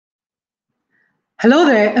Hello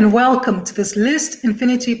there and welcome to this List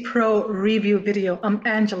Infinity Pro review video. I'm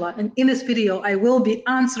Angela, and in this video I will be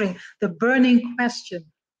answering the burning question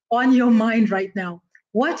on your mind right now.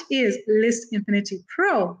 What is List Infinity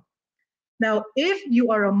Pro? Now, if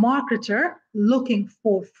you are a marketer looking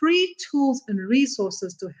for free tools and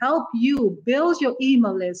resources to help you build your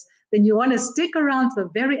email list, then you want to stick around to the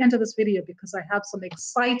very end of this video because I have some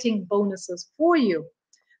exciting bonuses for you.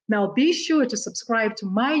 Now, be sure to subscribe to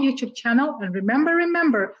my YouTube channel and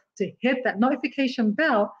remember to hit that notification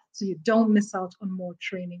bell so you don't miss out on more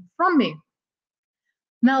training from me.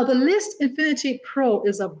 Now, the List Infinity Pro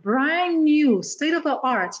is a brand new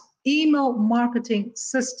state-of-the-art email marketing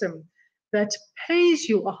system that pays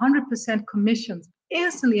you 100% commissions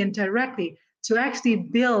instantly and directly to actually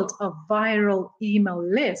build a viral email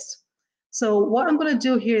list. So what I'm going to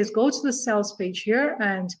do here is go to the sales page here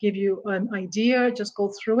and give you an idea, just go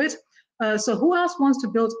through it. So who else wants to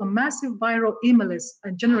build a massive viral email list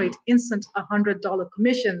and generate instant $100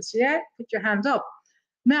 commissions? Yeah, put your hand up.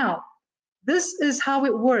 Now, this is how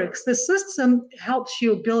it works. The system helps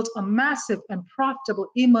you build a massive and profitable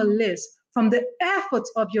email list from the efforts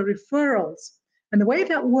of your referrals. And the way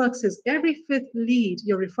that works is every fifth lead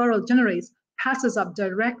your referral generates passes up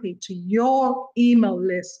directly to your email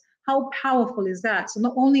list. How powerful is that? So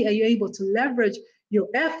not only are you able to leverage your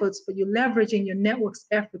efforts, but you're leveraging your network's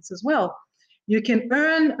efforts as well. You can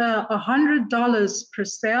earn $100 per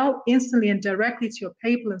sale instantly and directly to your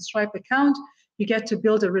PayPal and Stripe account. You get to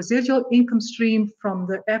build a residual income stream from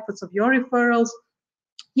the efforts of your referrals.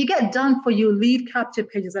 You get done for you lead capture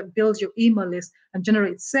pages that build your email list and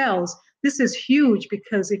generate sales. This is huge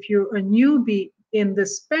because if you're a newbie in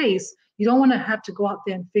this space, you don't want to have to go out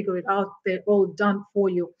there and figure it out. They're all done for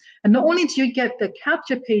you. And not only do you get the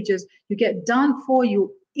capture pages, you get done for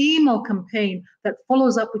you email campaign that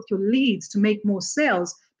follows up with your leads to make more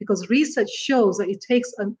sales, because research shows that it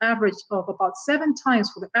takes an average of about 7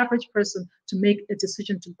 times for the average person to make a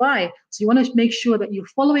decision to buy. So you want to make sure that you're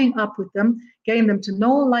following up with them, getting them to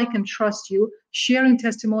know, like, and trust you, sharing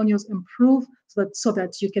testimonials and proof so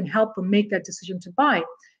that you can help them make that decision to buy.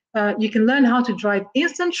 You can learn how to drive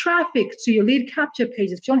instant traffic to your lead capture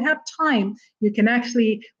pages. If you don't have time, they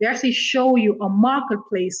actually show you a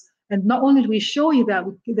marketplace. And not only do we show you that,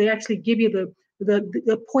 they actually give you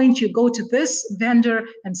the point. You go to this vendor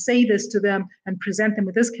and say this to them and present them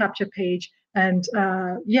with this capture page. And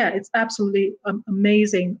yeah, it's absolutely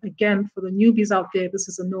amazing. Again, for the newbies out there, this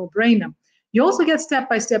is a no-brainer. You also get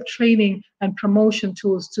step-by-step training and promotion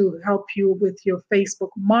tools to help you with your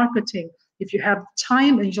Facebook marketing. If you have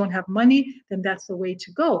time and you don't have money, then that's the way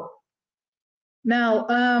to go. Now,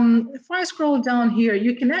 if I scroll down here,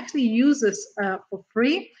 you can actually use this for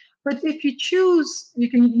free. But if you choose, you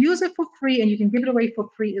can use it for free and you can give it away for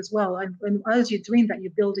free as well. And as you're doing that,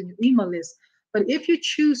 you're building your email list. But if you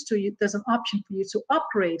choose to, there's an option for you to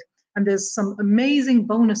upgrade. And there's some amazing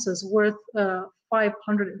bonuses worth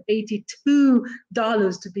 $582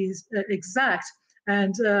 to be exact.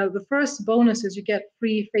 And the first bonus is you get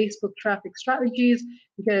free Facebook traffic strategies,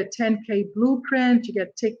 you get a 10K blueprint, you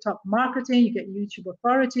get TikTok marketing, you get YouTube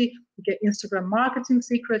authority, you get Instagram marketing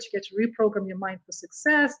secrets, you get to reprogram your mind for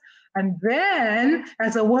success. And then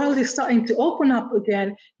as the world is starting to open up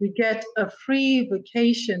again, you get a free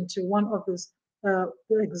vacation to one of those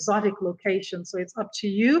exotic locations. So it's up to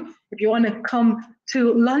you. If you want to come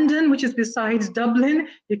to London, which is besides Dublin,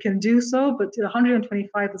 you can do so, but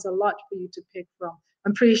 125 is a lot for you to pick from.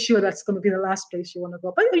 I'm pretty sure that's going to be the last place you want to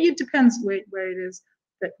go, but it depends where it is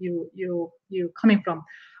that you're coming from.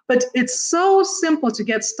 But it's so simple to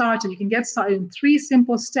get started. You can get started in 3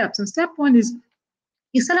 simple steps. And step 1 is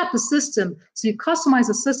you set up the system. So you customize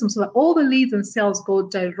the system so that all the leads and sales go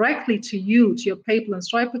directly to you, to your PayPal and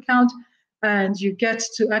Stripe account. And you get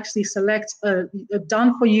to actually select a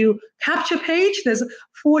done for you capture page. There's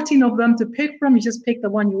 14 of them to pick from. You just pick the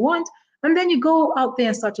one you want. And then you go out there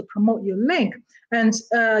and start to promote your link. And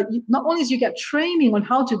not only do you get training on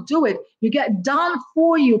how to do it, you get done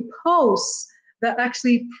for you posts that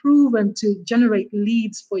actually proven to generate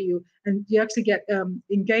leads for you. And you actually get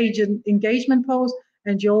engagement posts,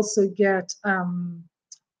 and you also get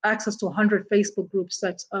access to 100 Facebook groups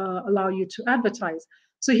that allow you to advertise.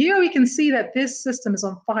 So here we can see that this system is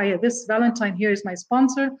on fire. This Valentine here is my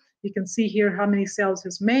sponsor. You can see here how many sales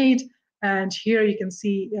he's made. And here you can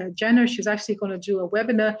see Jenna, she's actually going to do a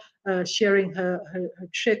webinar sharing her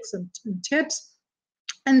tricks and tips.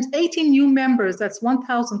 And 18 new members, that's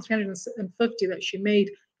 1,350 that she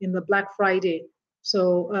made in the Black Friday.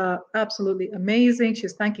 So absolutely amazing.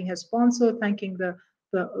 She's thanking her sponsor, thanking the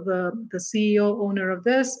CEO, owner of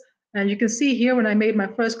this. And you can see here when I made my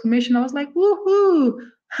first commission, I was like, woohoo,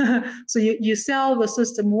 So you sell the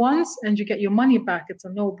system once and you get your money back. It's a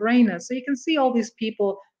no-brainer. So you can see all these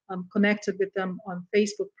people connected with them on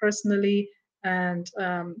Facebook personally, and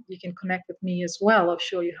you can connect with me as well. I'll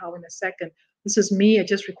show you how in a second. This is me. I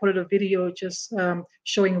just recorded a video just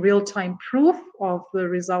showing real-time proof of the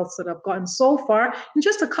results that I've gotten so far in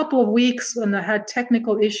just a couple of weeks. When I had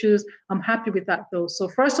technical issues, I'm happy with that though. So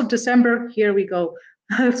 1st of December, here we go.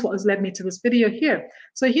 That's what has led me to this video here.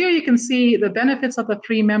 So here you can see the benefits of a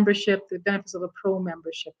free membership, the benefits of a pro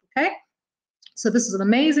membership, okay? So this is an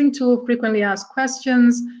amazing tool, frequently asked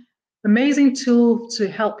questions, amazing tool to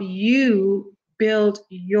help you build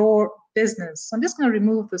your business. So I'm just going to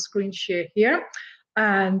remove the screen share here.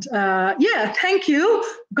 And yeah, thank you.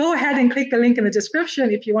 Go ahead and click the link in the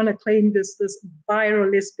description if you want to claim this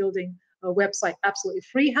viral list building website, absolutely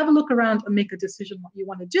free. Have a look around and make a decision what you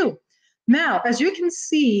want to do. Now, as you can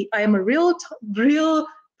see, I am a real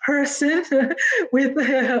person with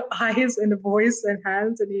eyes and a voice and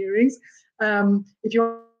hands and earrings. If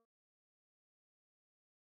you're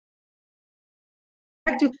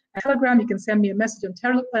to Telegram, you can send me a message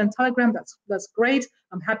on Telegram. That's great.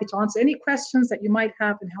 I'm happy to answer any questions that you might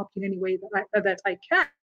have and help you in any way that I can.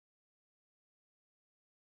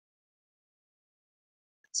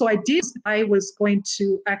 So I was going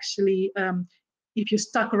to actually, if you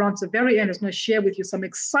stuck around to the very end, I was going to share with you some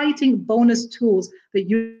exciting bonus tools that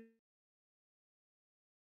you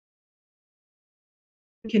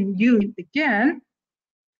can use again,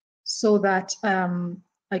 so that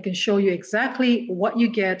I can show you exactly what you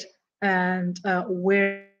get and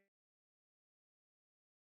where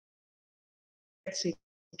to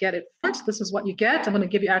get it. This is what you get. I'm going to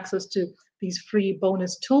give you access to these free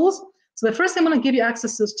bonus tools. So the first thing I'm going to give you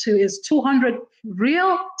access to is 200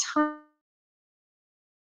 real-time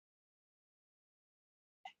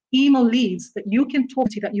email leads that you can talk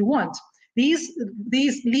to that you want. These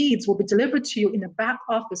leads will be delivered to you in the back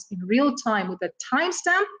office in real time with a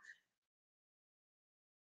timestamp,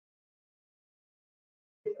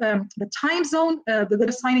 the time zone that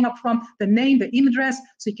they're signing up from, the name, the email address,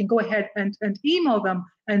 so you can go ahead and email them.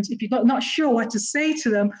 And if you're not sure what to say to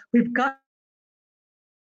them, we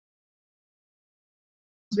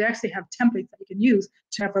actually have templates that you can use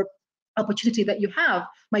to have an opportunity that you have.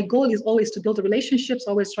 My goal is always to build a relationships,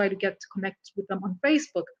 always try to get to connect with them on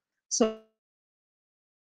Facebook. So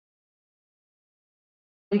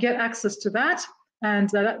you get access to that. And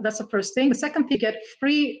that's the first thing. The second thing, you get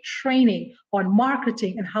free training on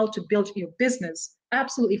marketing and how to build your business.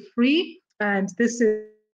 Absolutely free. And this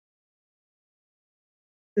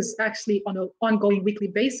is actually on an ongoing weekly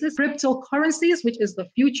basis. Cryptocurrencies, which is the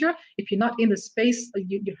future. If you're not in the space,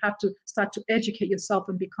 you have to start to educate yourself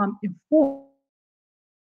and become informed,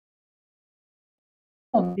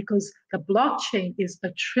 because the blockchain is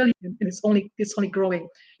 $1 trillion and it's only growing.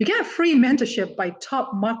 You get a free mentorship by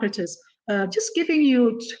top marketers, just giving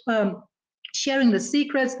you sharing the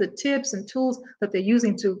secrets, the tips and tools that they're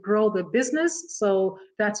using to grow the business. So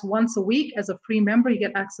that's once a week. As a free member, you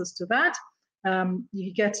get access to that.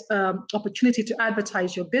 You get opportunity to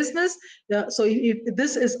advertise your business. So if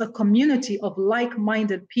this is a community of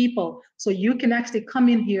like-minded people, so you can actually come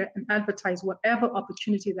in here and advertise whatever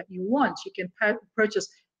opportunity that you want. You can purchase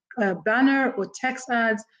banner or text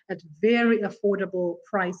ads at very affordable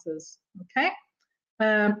prices, okay?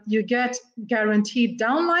 You get guaranteed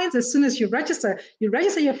downlines as soon as you register. You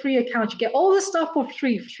register your free account, you get all this stuff for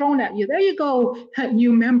free thrown at you. There you go,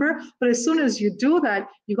 new member. But as soon as you do that,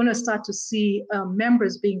 you're going to start to see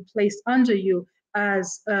members being placed under you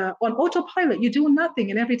as on autopilot. You do nothing,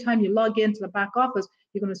 and every time you log into the back office,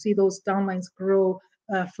 you're going to see those downlines grow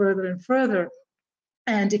further and further.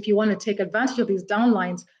 And if you want to take advantage of these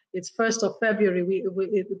downlines, it's 1st of February,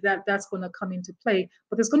 that's going to come into play.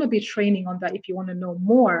 But there's going to be training on that if you want to know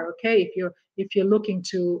more, okay? If you're looking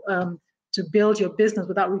to build your business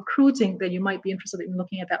without recruiting, then you might be interested in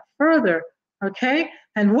looking at that further, okay?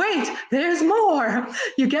 And wait, there's more.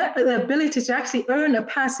 You get the ability to actually earn a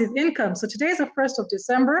passive income. So today's the 1st of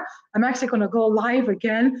December. I'm actually going to go live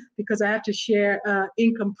again because I have to share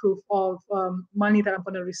income proof of money that I'm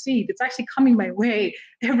going to receive. It's actually coming my way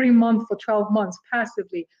every month for 12 months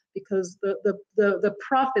passively, because the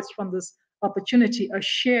profits from this opportunity are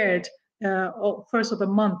shared first of the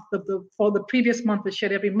month. For the previous month is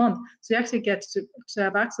shared every month. So you actually get to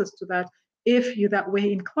have access to that if you're that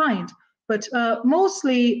way inclined. But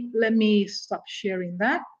mostly, let me stop sharing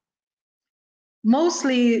that.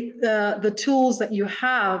 Mostly the tools that you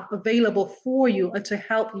have available for you are to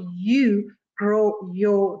help you grow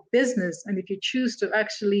your business. And if you choose to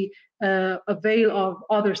actually avail of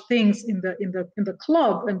other things in the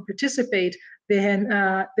club and participate, then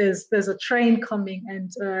there's a train coming,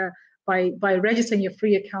 and by registering your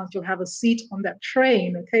free account, you'll have a seat on that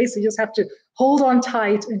train. Okay, so you just have to hold on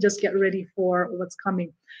tight and just get ready for what's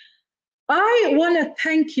coming. I want to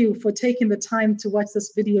thank you for taking the time to watch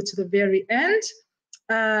this video to the very end.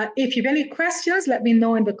 If you have any questions, let me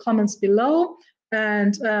know in the comments below.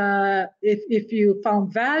 And if you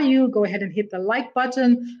found value, go ahead and hit the like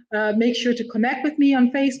button. Make sure to connect with me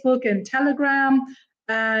on Facebook and Telegram.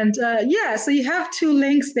 And yeah, so you have 2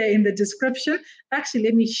 links there in the description. Actually,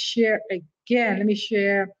 let me share again. Let me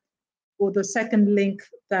share the second link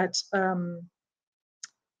that's going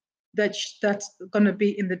to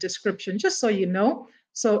be in the description, just so you know.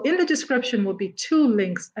 So in the description will be 2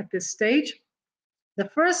 links at this stage. The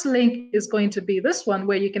first link is going to be this one,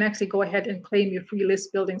 where you can actually go ahead and claim your free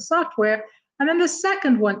list building software. And then the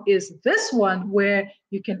second one is this one, where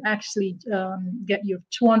you can actually get your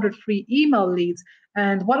 200 free email leads.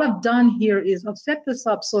 And what I've done here is I've set this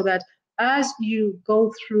up so that as you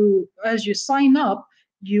go through, as you sign up,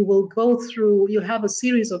 you will go through, you'll have a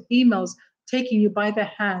series of emails taking you by the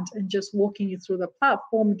hand and just walking you through the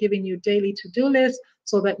platform, giving you daily to-do lists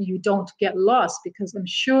so that you don't get lost, because I'm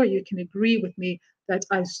sure you can agree with me that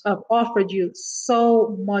I've offered you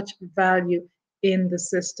so much value in the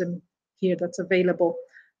system here that's available.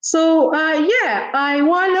 So yeah, I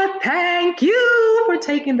want to thank you for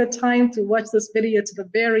taking the time to watch this video to the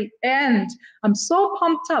very end. I'm so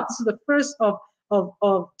pumped up. This is the 1st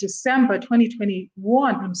of December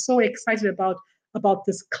 2021. I'm so excited about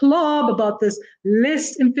this club, about this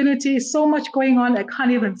list infinity. So much going on, I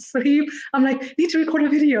can't even sleep. I'm like, need to record a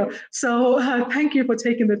video. So thank you for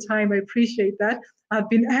taking the time. I appreciate that. I've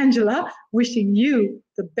been Angela, wishing you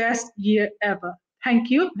the best year ever. Thank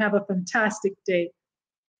you. Have a fantastic day.